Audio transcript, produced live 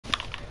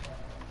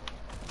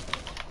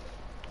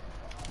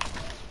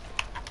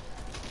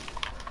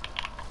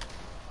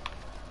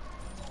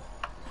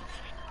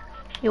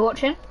You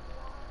watching?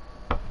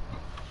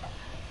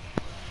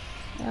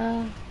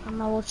 I'm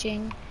not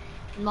watching.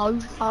 No,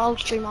 I'll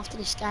stream after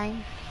this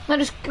game. No,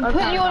 just put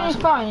it on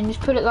your phone and just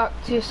put it like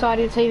to your side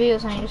of the TV or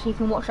something, just so you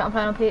can watch it and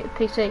play on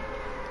PC.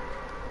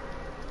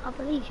 I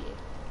believe you.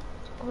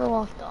 I'll go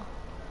after.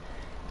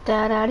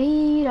 Da da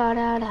dee da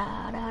da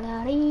da da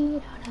da dee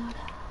da da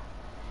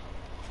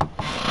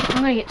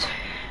da. Wait,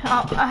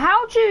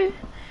 how do you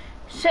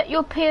set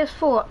your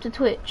PS4 up to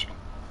Twitch?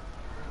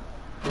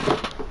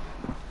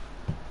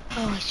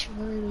 Oh, it's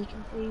really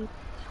confused.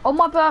 On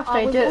my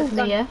birthday, do it for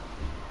me, yeah?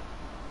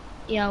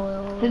 Yeah, I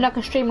will. Then I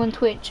can stream on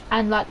Twitch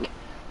and like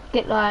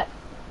get like,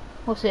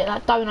 what's it,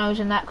 like donos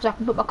and that, because I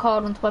can put my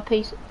card onto my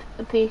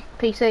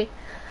PC.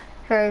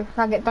 So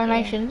I get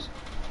donations. Yeah.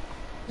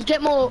 You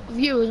get more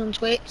viewers on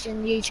Twitch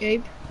and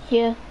YouTube.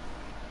 Yeah.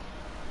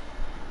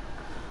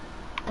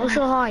 What's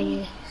your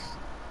highest?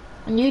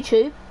 On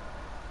YouTube?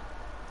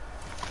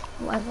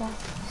 Whatever.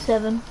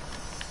 7.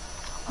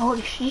 Oh,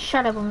 these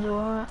shadow bombs are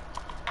alright.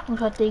 I'm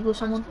trying to deagle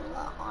someone. Not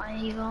that high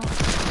either.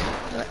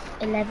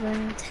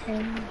 11,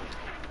 10.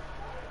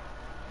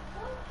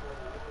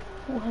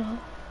 Oh,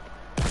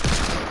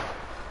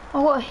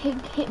 I got a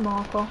hit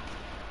marker.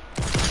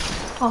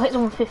 I'll hit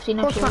someone 50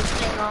 next year.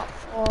 Klinger.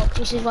 Oh,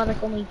 this is why they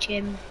call me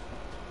Jim.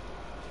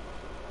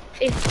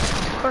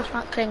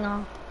 Crossback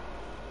Klinger.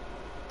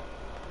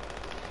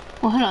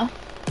 Oh, hello.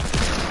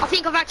 I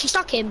think I've actually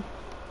stuck him.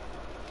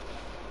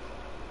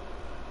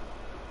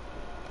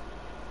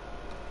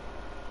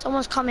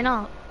 Someone's coming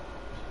up.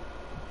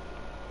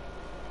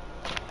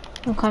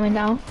 I'm coming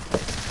down.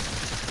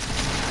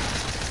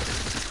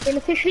 Been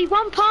officially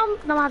one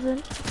pump. No, I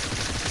haven't.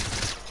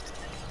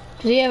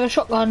 Does he have a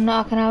shotgun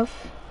that I can have?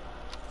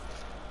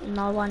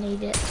 No, I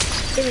need it.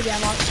 Here we go,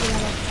 Mark.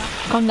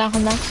 Come down,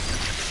 come down.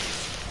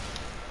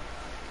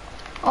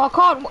 Oh, I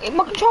can't.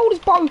 My controller's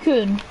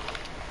broken.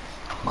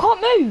 I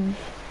can't move.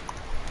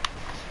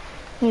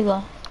 Here we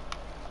go.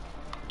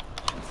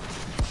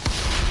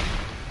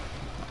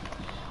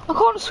 I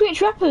can't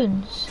switch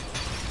weapons.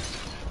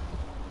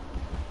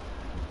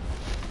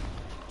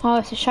 Oh,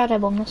 it's a shadow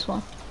bomb, this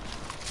one.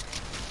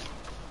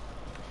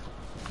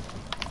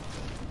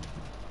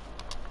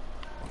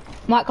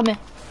 Mike, come here.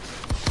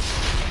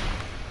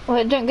 Oh,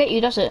 it don't get you,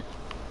 does it?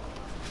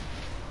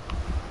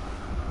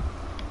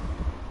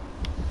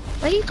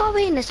 Where you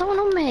going? There's someone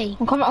on me.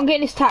 I'm coming. I'm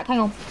getting this tack. Hang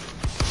on.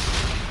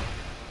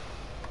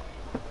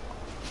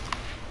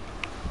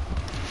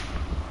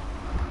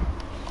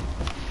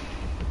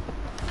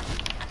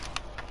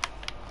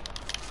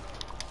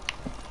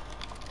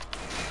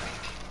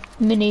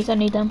 Minis, I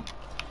need them.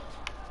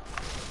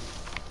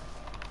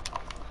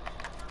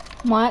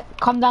 Mike,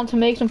 come down to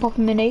me 'cause I'm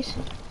popping minis.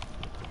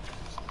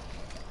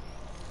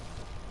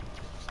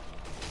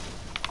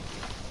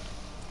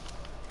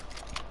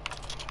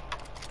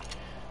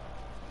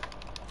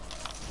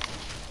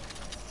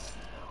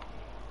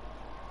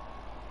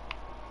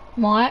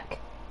 Mike?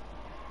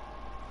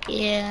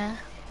 Yeah.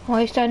 Why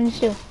are you standing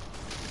still?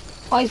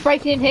 Oh, he's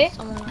breaking in here.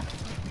 Someone.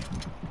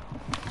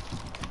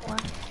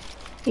 What?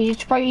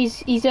 He's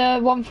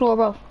 1 floor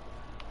above.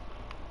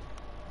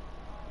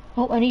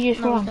 Oh, and he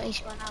just run.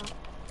 He's run out.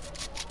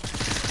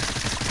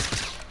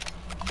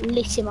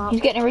 Lit him up.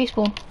 He's getting a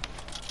respawn.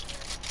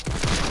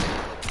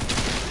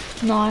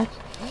 Nice.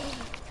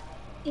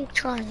 He's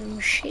trying some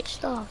shit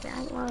stuff. It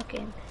ain't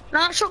working. No,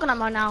 I'm shotgun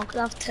ammo now because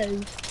I have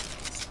 2.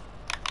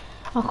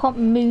 I can't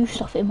move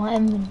stuff in my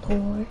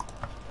inventory.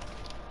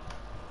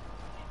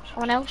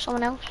 Someone else?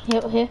 Someone else?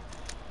 Yep, here.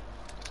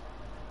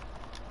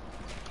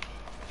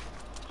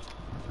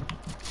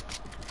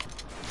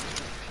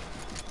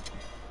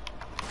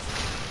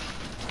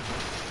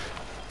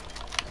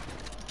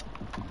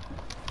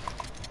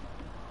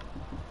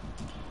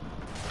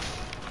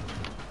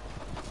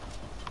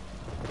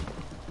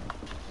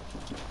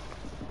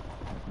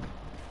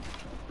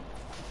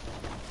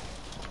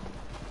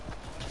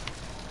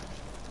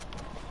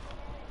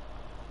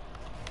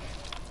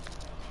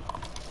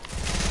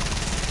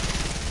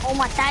 Oh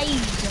my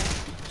days!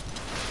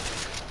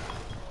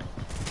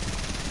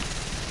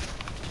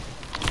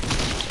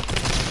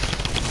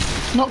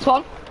 Knocked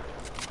one.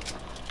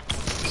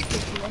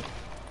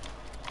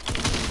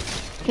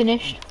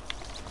 Finished.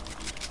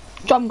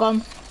 Drum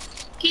gun.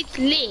 He's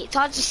lit.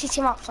 I just hit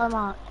him up so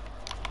much.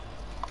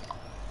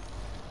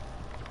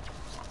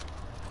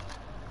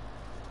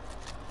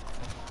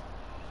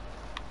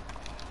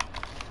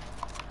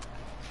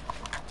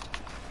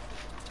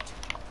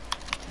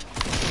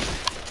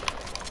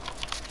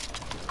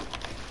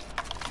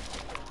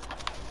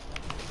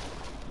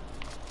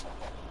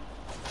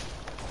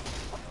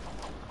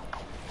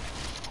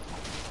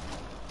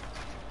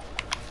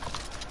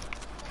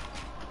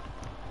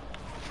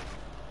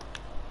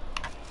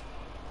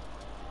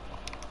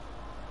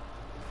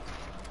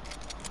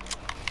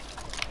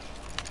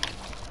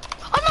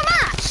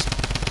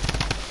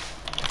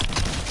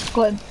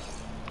 Got him.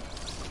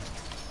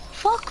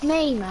 Fuck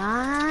me,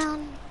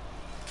 man.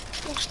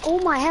 Lost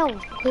all my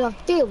health because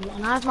I've built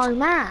and I have no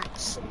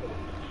mats.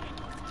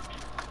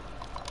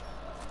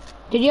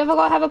 Did you ever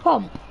go have a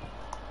pump?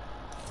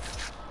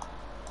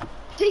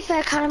 To be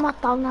fair, Callum, I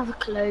don't have a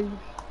clue.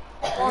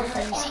 One of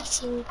them is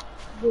hitting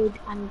wood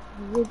and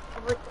wood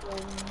brick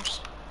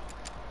walls.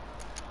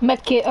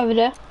 Medkit over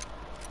there.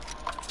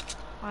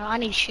 Well, I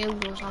need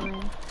shield or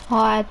something.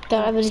 I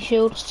don't have any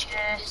shields.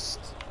 Chest.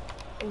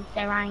 Oh,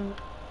 there ain't.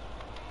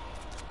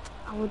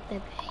 How would there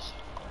be?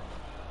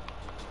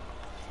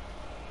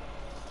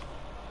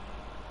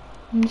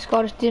 And this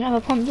guy just didn't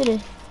have a pump, did he?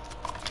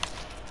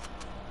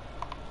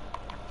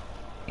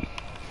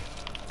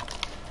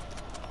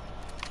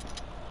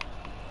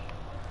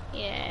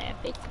 Yeah,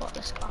 big pot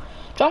this guy.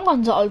 Drum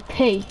guns are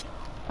OP.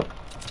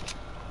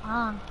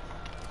 Ah.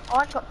 Oh,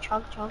 I got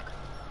chug.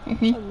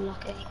 Mhm. So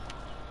lucky.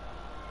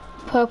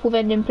 Purple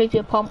vending, please do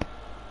a pump.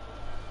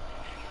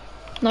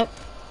 Nope.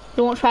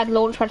 Launch pad,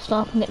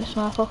 sniper, and get the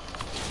sniper.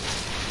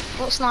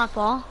 What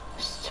sniper?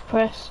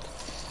 Suppressed.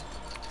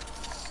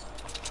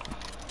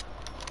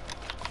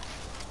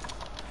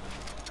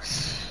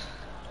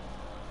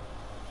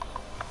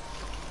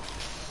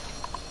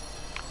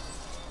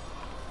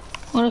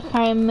 I'm gonna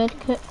carry a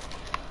medkit.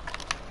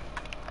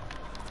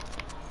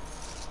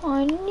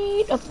 I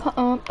need a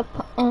pump, a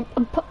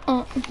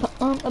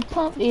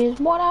pump is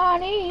what I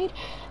need.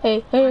 Hey,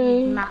 I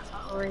hey. need math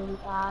really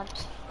bad.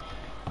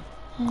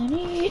 I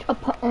need a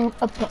pump.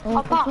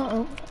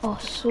 Oh,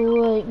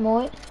 sweet,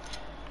 mate.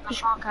 I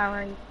can't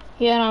carry.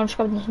 Yeah, no, I'm just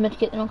grabbing this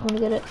medkit and I'm coming to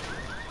get it.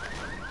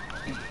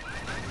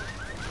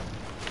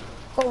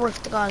 Got to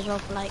risk the guys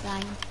off late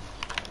game.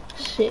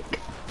 Sick.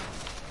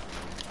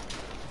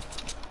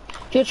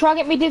 Do you try and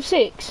get me Div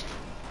 6?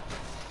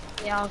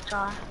 Yeah, I'll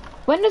try.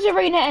 When does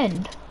arena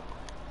end?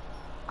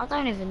 I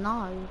don't even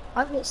know.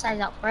 I hope it stays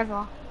up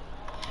forever.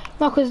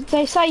 No, because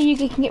they say you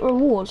can get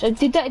rewards. So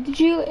did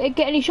you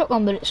get any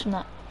shotgun bullets from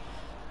that?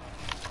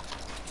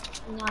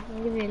 No, I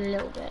can give you a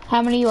little bit.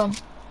 How many are you on?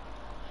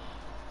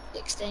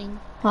 16.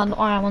 I am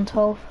on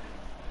 12.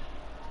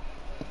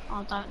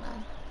 I don't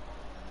know.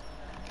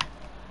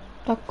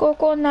 The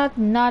coconut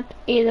nut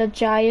is a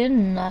giant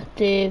nut.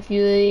 If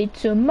you eat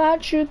too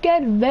much, you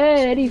get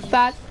very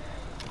fat.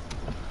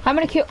 How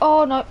many kills?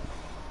 Oh no.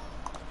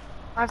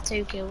 I have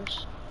 2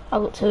 kills. I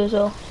got 2 as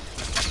well.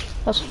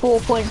 That's 4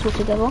 points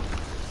altogether.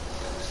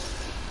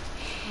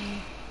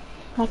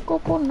 The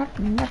coconut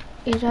nut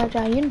is a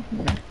giant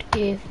nut.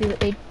 If you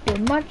eat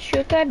too much,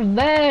 you get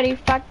very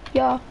fat,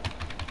 yeah.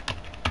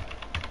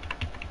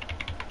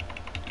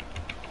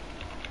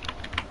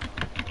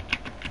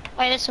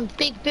 Wait, there's some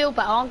big build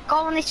battle. Go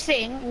on this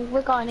thing, and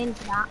we're going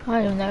into that.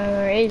 I don't know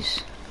where it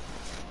is.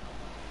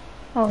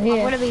 Oh, I'm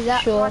here. gonna be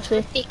that Sure, I much of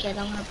a see. dickhead,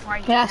 I'm gonna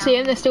break Yeah, I it see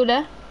him. down. They're still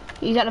there.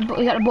 He's at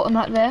the bottom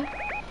right there.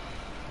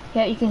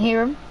 Yeah, you can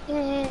hear him.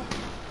 Yeah.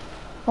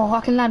 Oh,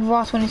 I can land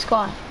right on this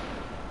guy.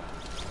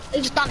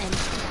 He just done him.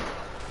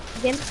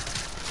 Again?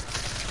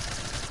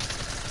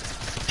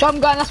 Drum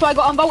gun, that's why I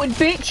got unbolted,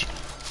 bitch.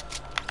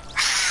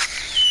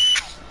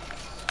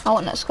 I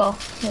want that skull.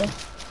 Yeah.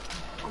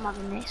 I'm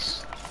having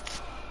this.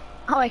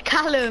 Oh, wait,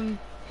 Callum.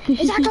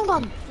 Is that drum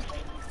gun?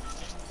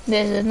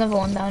 There's another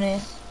one down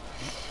here.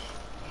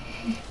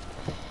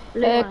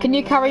 Blue Can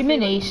you one, carry blue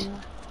minis? one.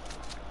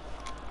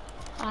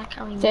 I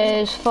carry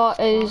minis.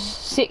 There's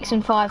 6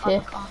 and 5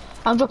 here.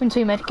 I'm dropping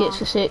 2 medkits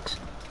for 6.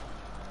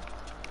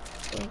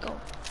 There you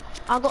go.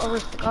 I've got a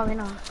risk to go in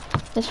on.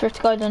 Let's for it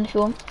to go down if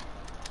you want.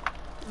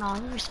 No,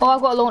 risk. Oh,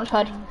 I've got a launch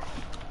pad.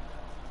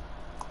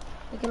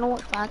 We can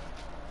launch pad.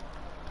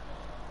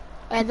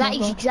 That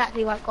is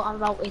exactly what got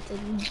unvaulted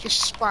and you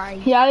just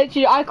spray. Yeah,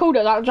 I called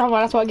it that drum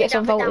gun, that's why it gets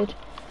unvaulted.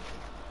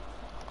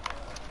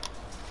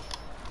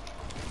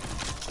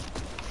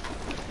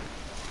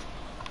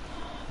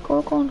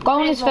 Go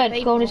on this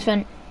vent, go on this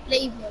vent.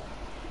 Leave it.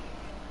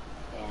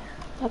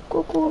 Yeah. A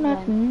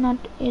coconut nut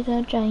is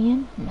a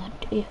giant nut.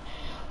 If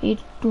you eat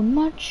too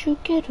much, you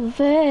get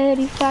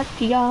very fat.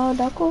 Yeah,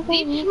 the coconut.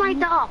 You just made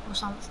that up or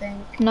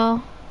something.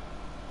 No.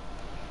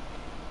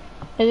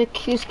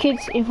 There's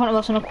kids in front of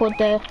us on a quad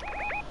there.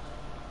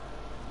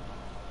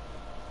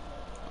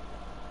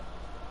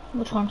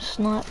 We're trying to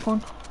snipe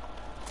one.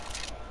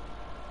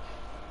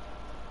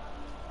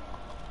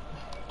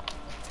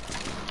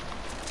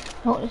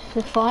 What is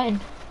the fighting?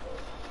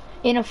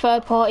 In a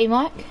third party,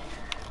 Mike?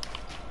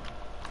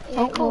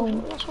 Yeah, Oh, cool.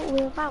 oh. That's what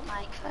we're about,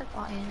 mate. Third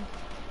party.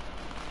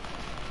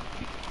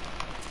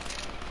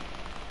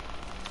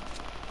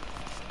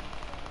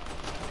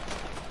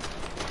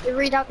 You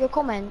read out your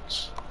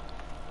comments.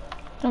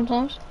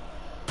 Sometimes.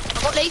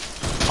 I got leaf.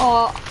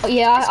 Oh,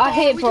 yeah, I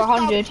hit him we for just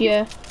 100,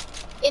 yeah.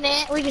 In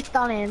it, we just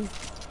done him.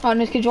 Oh, and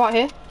this kid's right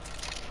here.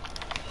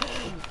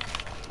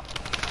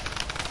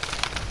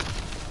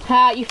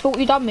 Ha, you thought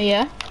you done me,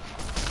 yeah?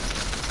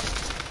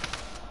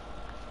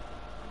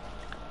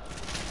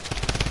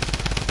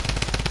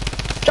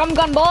 Drum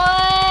gun, boy!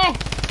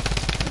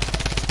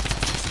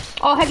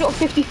 Oh, headshot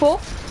 54.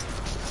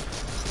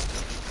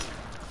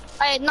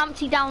 I had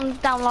numpty down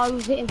low,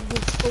 hit him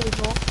for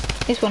 44.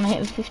 This one I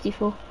hit with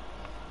 54.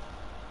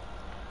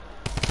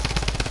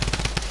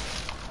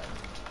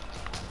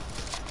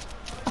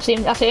 I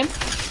see him.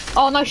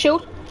 Oh, no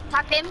shield.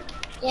 Tagged him.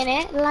 In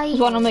it, lazy. There's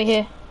one on me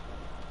here.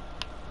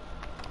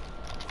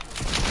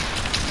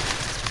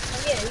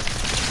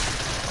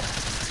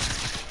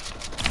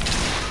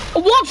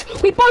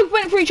 We both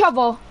went for each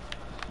other.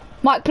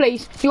 Mike,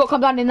 please. You got to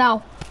come down in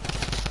now.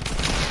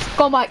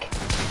 Go on, Mike.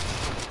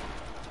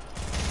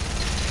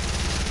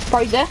 Bro,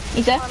 he's there.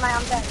 He's there. Oh, mate,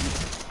 I'm dead.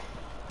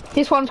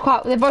 This one's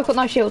quite... They've both got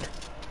no shield.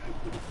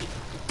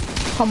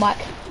 Come on,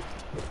 Mike.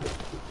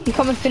 You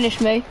come and finish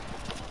me.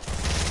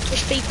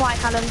 Just be quiet,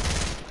 Callum.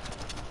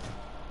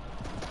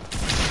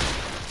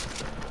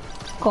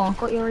 Go on.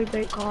 Got your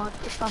reboot card.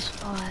 It's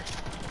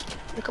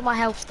 +5. Look at my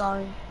health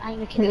though. I ain't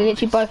looking. They're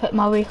literally both at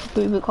my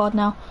reboot card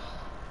now.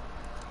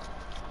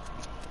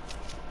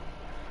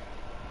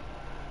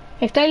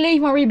 If they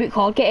leave my reboot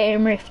card, get it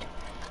in Rift.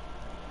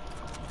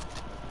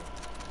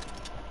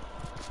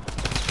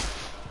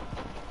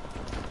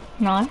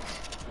 Nice.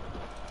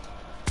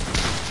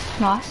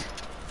 Nice.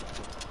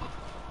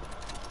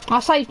 I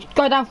say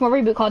go down for my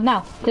reboot card now,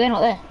 because they're not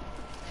there.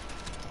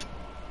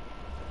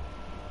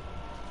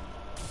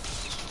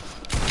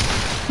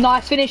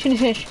 Nice, finish.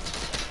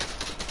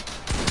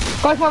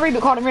 Go for my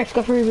reboot card and Rift,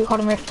 go for reboot card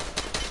and Rift.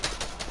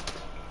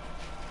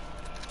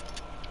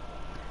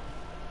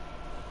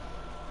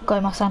 Go,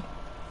 my son.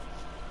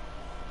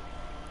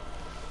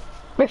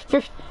 Rift.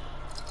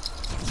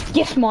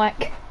 Yes,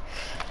 Mike.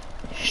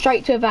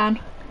 Straight to a van.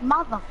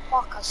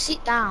 Motherfucker,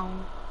 sit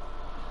down.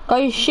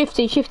 Go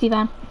shifty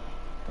van.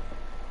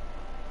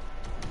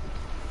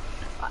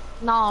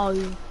 No.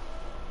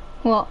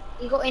 What?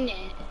 You got in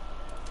it.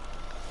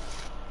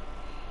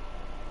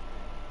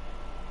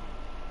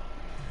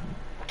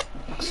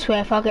 I swear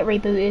if I get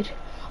rebooted.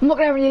 I'm not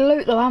gonna have any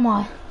loot though, am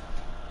I?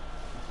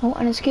 Oh,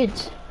 and it's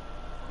kids.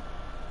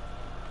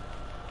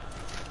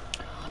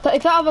 But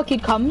if that other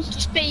kid comes...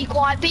 Just be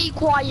quiet, be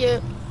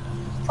quiet.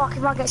 Fuck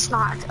if I get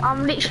sniped.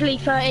 I'm literally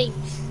 13th.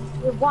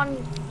 With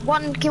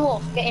one kill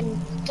off getting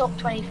top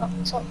 20, top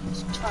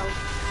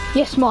 12.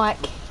 Yes, Mike.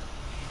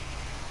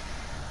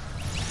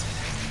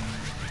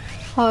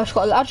 Oh,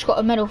 I just got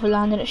a medal for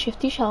landing at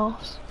Shifty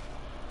Shafts.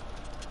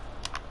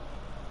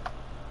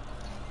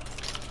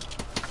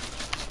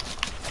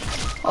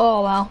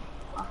 Oh wow.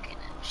 Fucking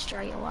hell,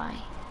 straight away.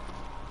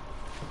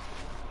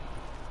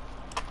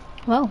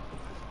 Well.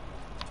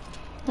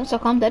 Looks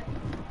like I'm dead.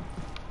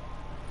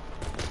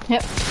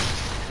 Yep.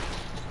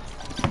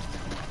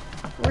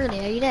 Really,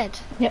 are you dead?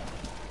 Yep.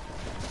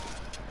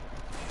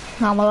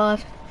 Now I'm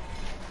alive.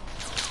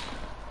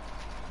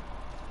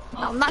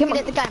 I'm not good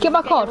at the game. Get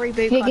my card.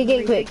 Get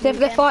Get quick.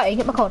 They're fighting.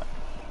 Get my card.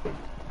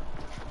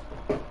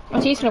 I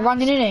see he's gonna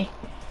run in, isn't he?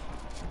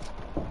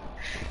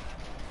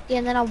 Yeah,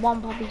 and then I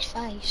one Bobby's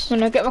face.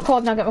 No, get my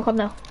card now.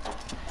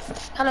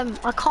 Callum,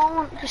 I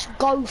can't just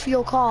go for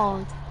your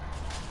card.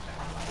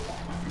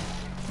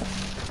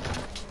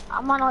 I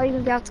might not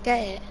even be able to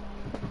get it.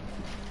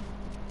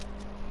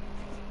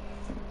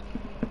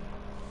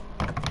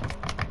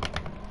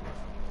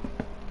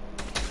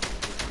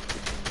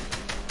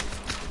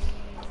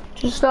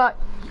 Just like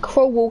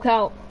crawl walk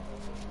out.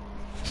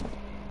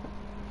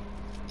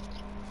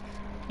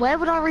 Where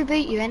would I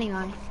reboot you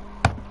anyway?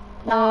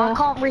 No, I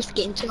can't risk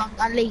it until I'm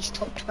at least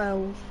top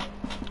 12.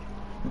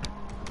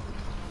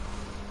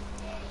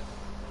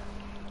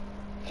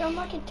 Don't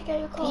like it to get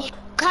your card.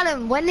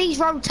 Callum, when these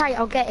rotate,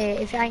 I'll get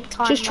it if it ain't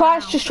time. Just try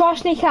to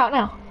sneak out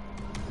now.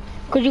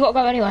 Cause you gotta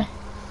go anyway.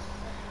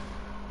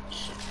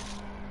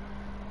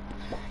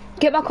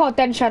 Get my card,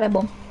 then Shadow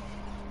Bomb.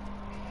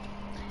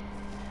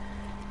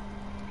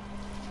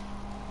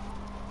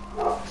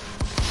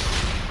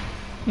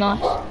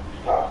 Nice.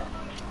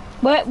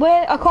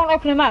 Where? I can't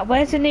open the map.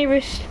 Where's the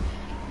nearest?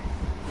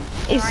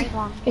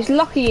 It's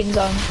Lucky in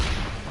zone.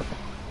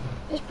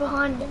 It's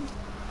behind him.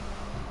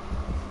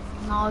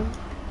 No.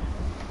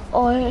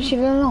 Oh,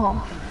 actually, they're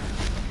not.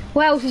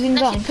 Where else is in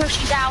Unless zone? it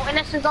pushes out,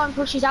 unless the zone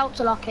pushes out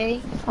to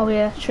Lucky. Oh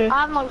yeah, true.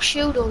 I have no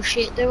shield or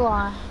shit, do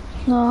I?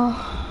 No.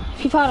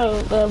 If you've had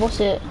a, what's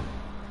it?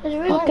 There's a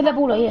really Get that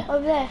ball out, yeah.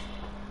 over there.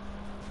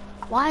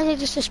 Why is it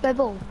just a spare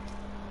ball?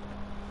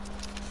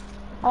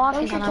 Oh, I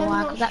think I know I'm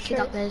why, not because that kid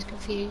sure. up there is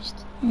confused.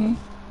 Mm.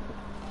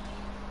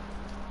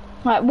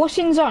 Right, what's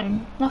in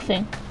zone?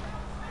 Nothing.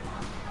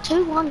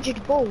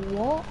 200 ball,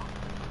 what?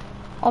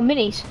 Oh,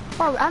 minis.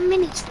 Bro, how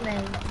many to me?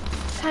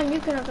 Sam, you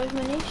can have those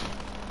minis.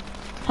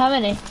 How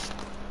many?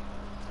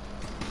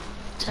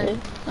 2.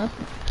 Oh.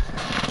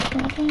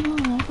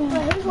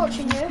 Wait, who's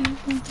watching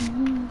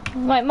you?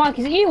 Right, Mike,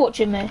 is it you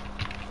watching me?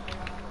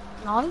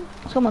 No?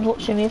 Someone's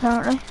watching me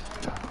apparently.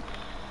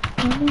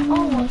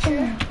 Oh, watch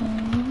you.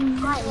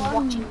 I'm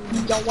watching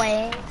your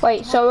ass.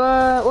 Wait,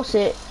 so what's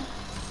it?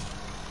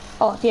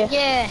 Oh, yeah.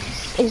 Yeah.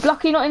 Is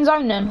Lucky not in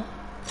zone then?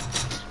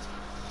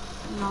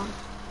 No.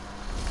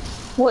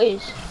 What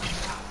is?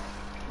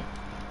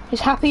 Is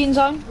Happy in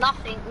zone?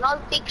 Nothing.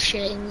 No big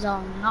shit in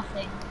zone.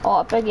 Nothing. Oh,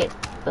 I beg it.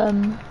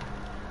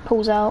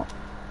 Pulls out.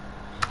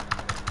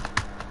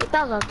 It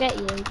does, I'll get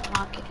you.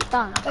 Like, if it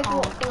don't, I Like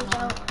can't. what falls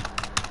out.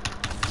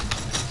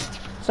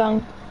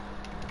 Zone.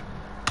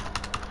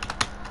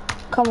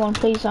 Come on,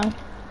 please zone.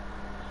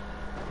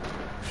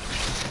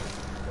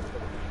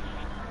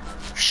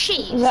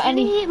 Shit, Is that did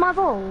any- he hit my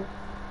ball?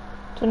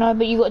 Don't know,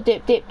 but you got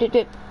dip.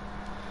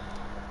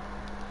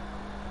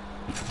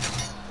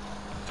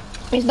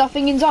 There's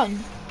nothing in zone.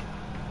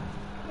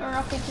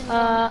 rockets in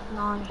the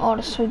No. Oh,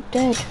 that's so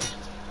dead.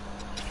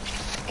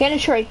 Get in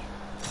a tree.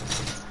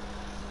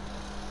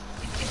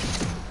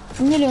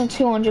 I'm nearly on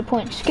 200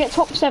 points. Get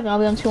top 7, I'll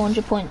be on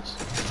 200 points.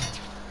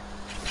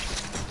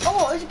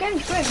 Oh, it's a game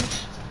of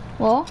scrims.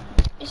 What?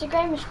 It's a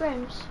game of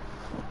scrims.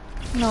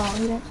 No,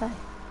 you don't say.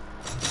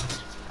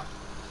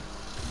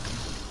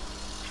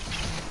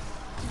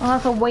 I'll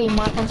have to wait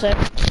my concert.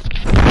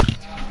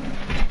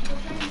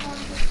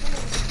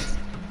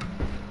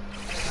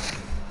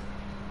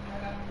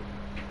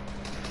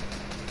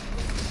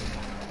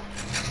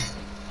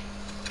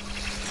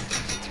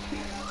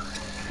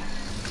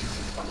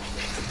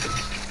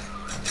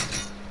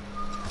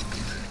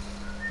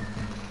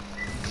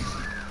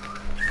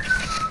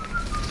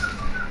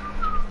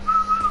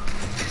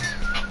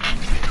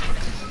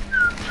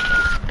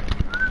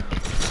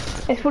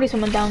 There's probably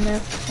someone down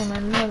there. Oh,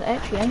 no, there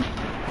actually ain't.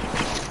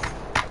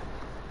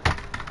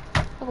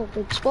 Oh,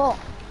 big spot.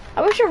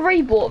 I wish a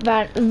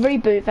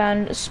reboot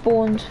van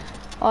spawned.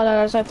 Oh no,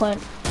 there's no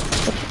point.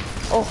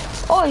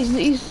 Oh,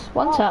 he's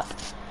one tap.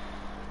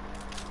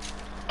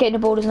 Getting the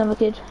ball, there's another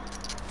kid.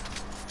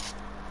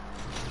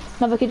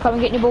 Another kid coming,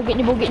 getting your ball,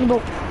 getting your ball, getting your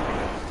ball.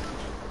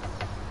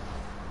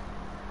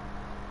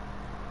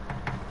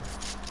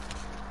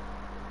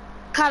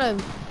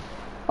 Callum.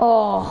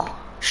 Oh,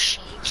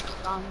 Shit, he's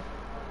not done.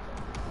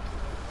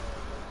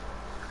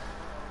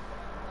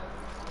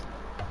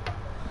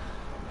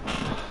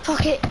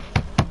 Fuck it.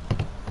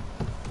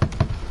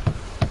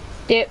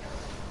 dip.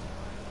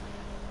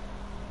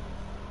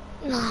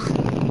 No.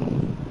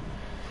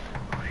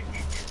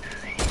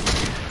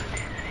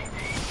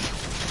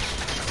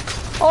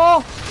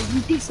 Oh, Are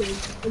you dizzy?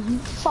 Are you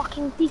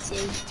fucking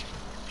dizzy?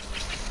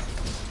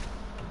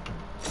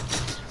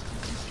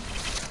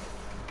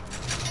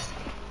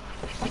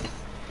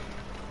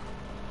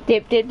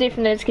 dip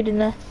from there's a kid in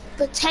there.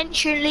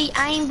 Potentially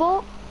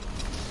aimbot?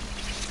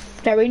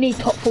 Yeah, we need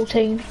top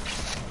 14.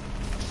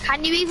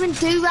 Can you even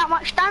do that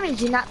much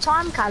damage in that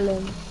time,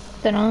 Callum?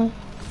 Don't know.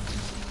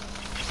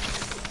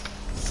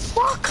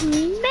 Fuck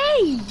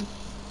me!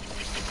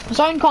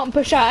 Zone can't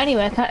push out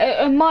anyway.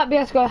 It might be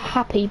able to go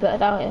happy, but I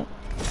doubt it.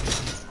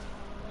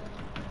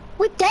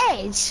 We're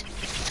dead.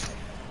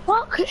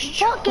 Fuck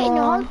getting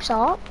your hopes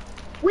up.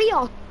 We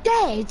are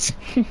dead.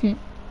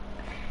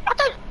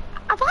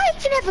 Have I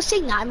even ever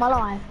seen that in my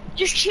life?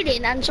 Just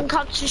chilling and some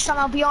cunt just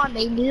somehow behind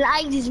me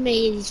lasers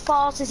me as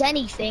fast as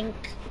anything.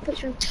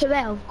 Puts me on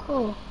 2L,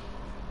 cool.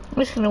 I'm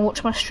just gonna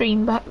watch my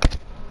stream back.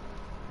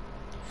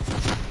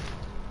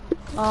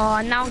 Oh,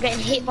 and now I'm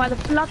getting hit by the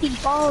bloody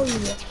bow.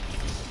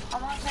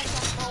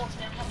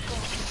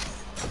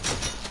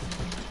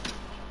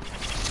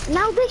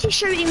 Now this is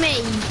shooting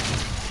me.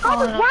 Go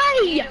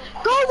away!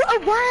 Go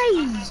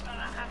away!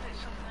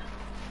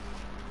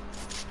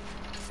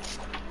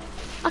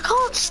 I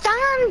can't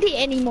stand it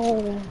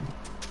anymore.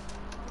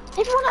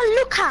 Everyone I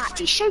look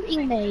at is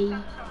shooting me.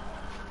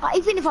 Like,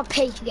 even if I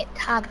peek and get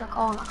tagged, I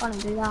can't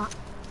even do that.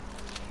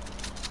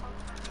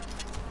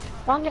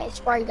 If I'm getting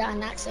sprayed down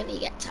and accidentally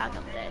get tagged,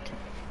 I'm dead.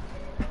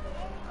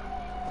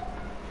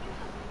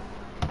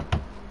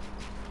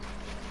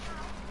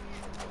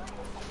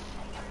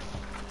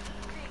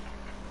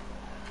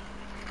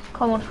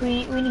 Come on,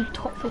 we need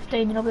top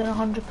 15 and I'll be on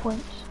 100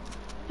 points.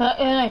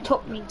 No,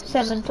 top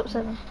 7, top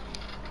 7.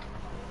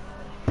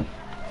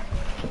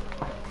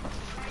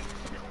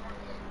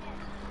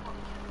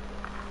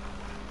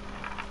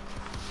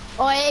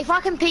 Oh, if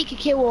I can peek a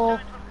kill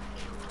or...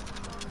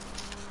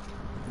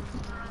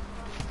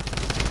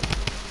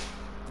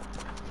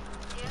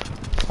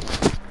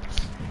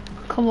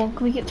 Come on,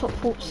 can we get top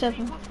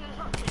 47?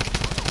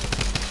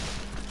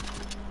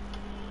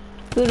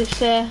 Good as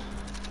there.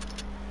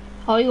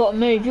 Oh, you gotta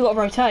move, you gotta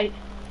rotate.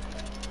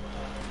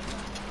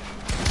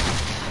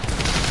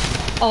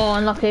 Oh,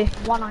 unlucky.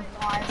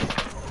 105.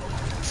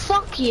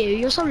 Fuck you,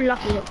 you're so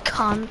lucky, little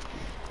cunt.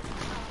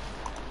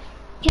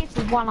 Here's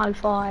the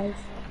 105.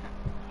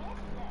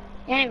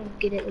 He ain't even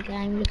good at the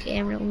game, look at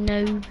him, little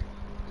noob.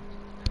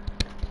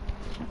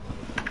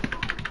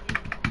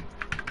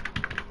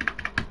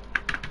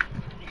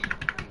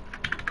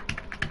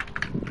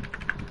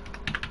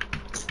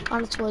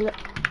 On the toilet.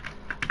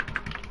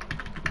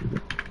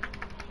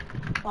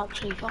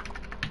 Actually, fuck.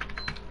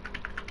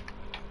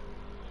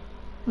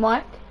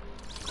 Mike?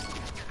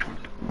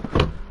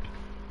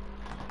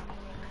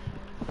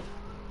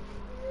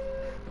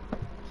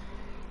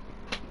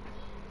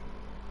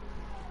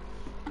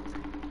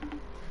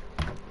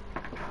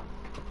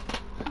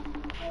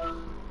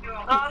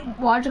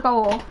 Why'd you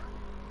go off?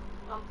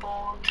 I'm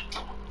bored.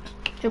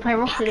 Do you play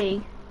Rocket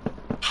League?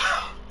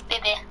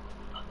 Baby.